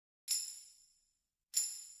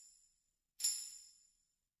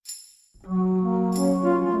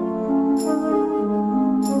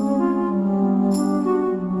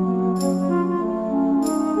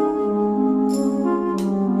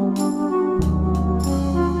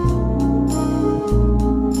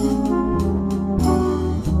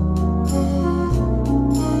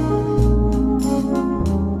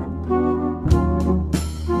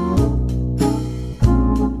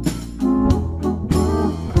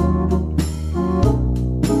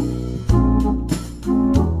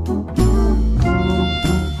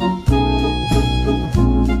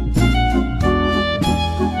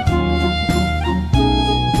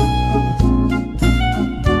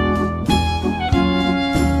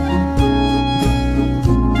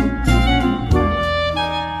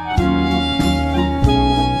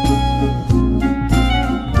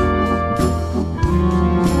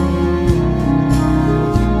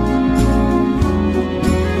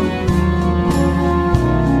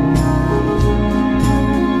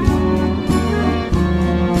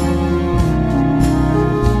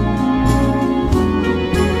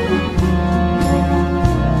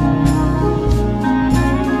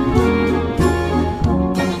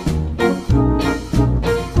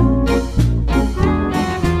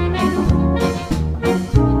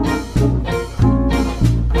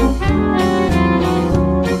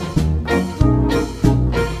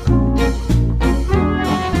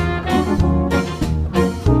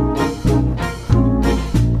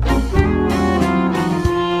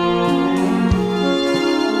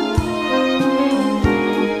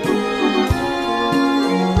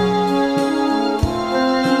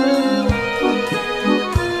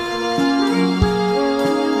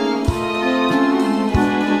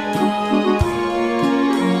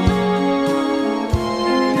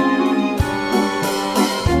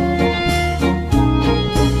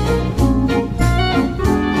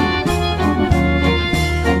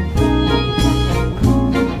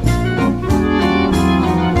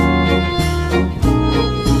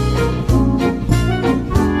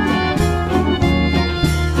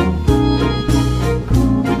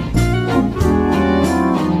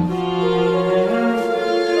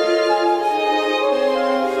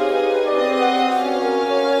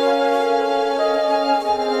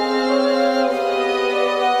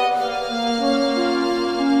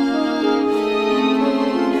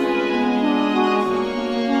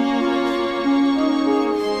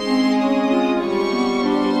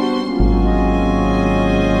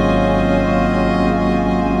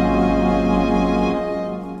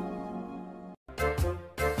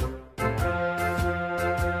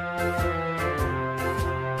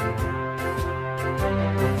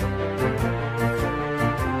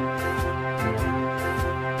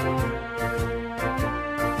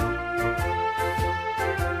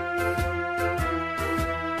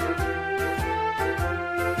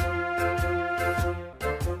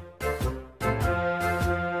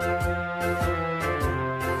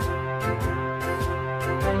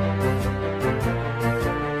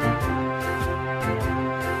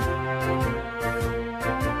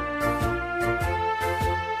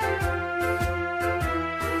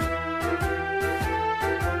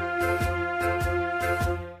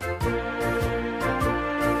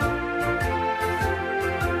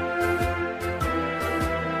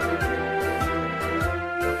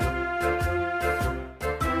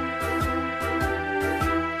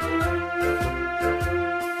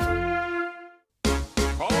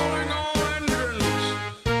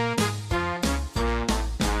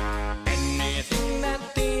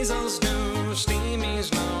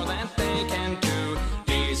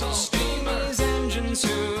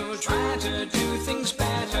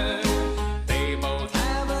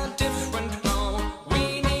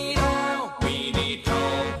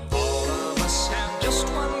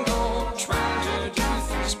just one goal, trying to do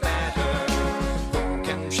things better. Who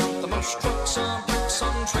can shut the most trucks or bricks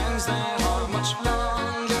on trains that are much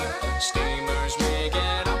longer? Steamers may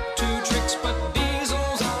get up to tricks, but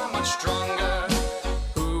diesels are much stronger.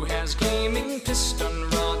 Who has gleaming piston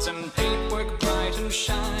rods and paintwork bright and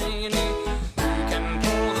shiny? Who can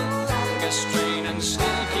pull the longest train and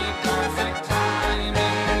still keep perfect timing?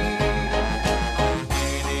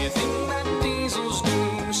 Anything that diesels do,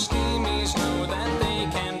 steamies know that they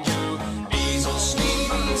can do. Diesels,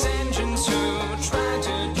 steamies, engines who try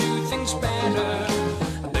to do things better.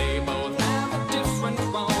 They both have a different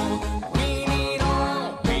role. We need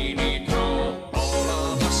oil, we need coal. All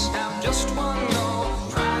of us have just one goal,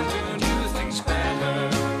 trying to do things better.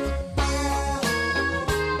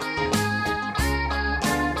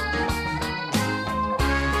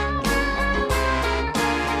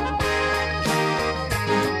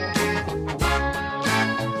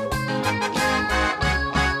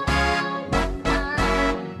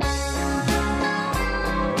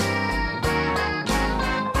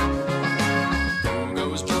 Who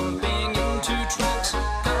goes jumping into trucks,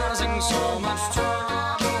 causing so much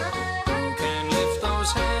trouble? Who can lift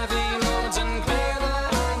those heavy loads and clear the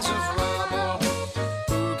lines of rubble?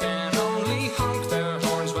 Who can only honk their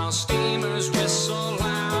horns while steamers whistle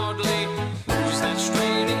loudly? Who's that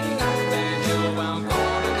straining up that hill while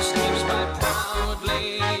Gordon steams by proudly?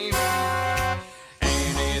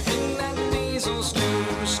 Anything that diesels do,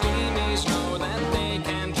 steamies know that they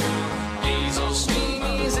can do. Diesels,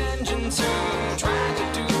 steamies, engines who try to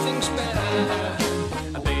do things better.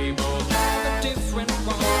 They both have a different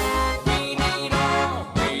role. We need oil,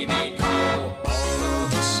 we need coal. All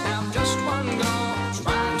of us have just one goal,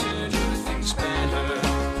 trying to do things better.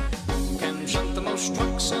 Who can shut the most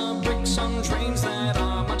trucks or bricks on trains that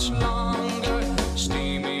are much longer?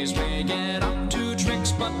 Steamies may get up to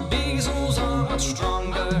tricks, but diesels are much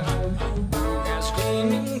stronger.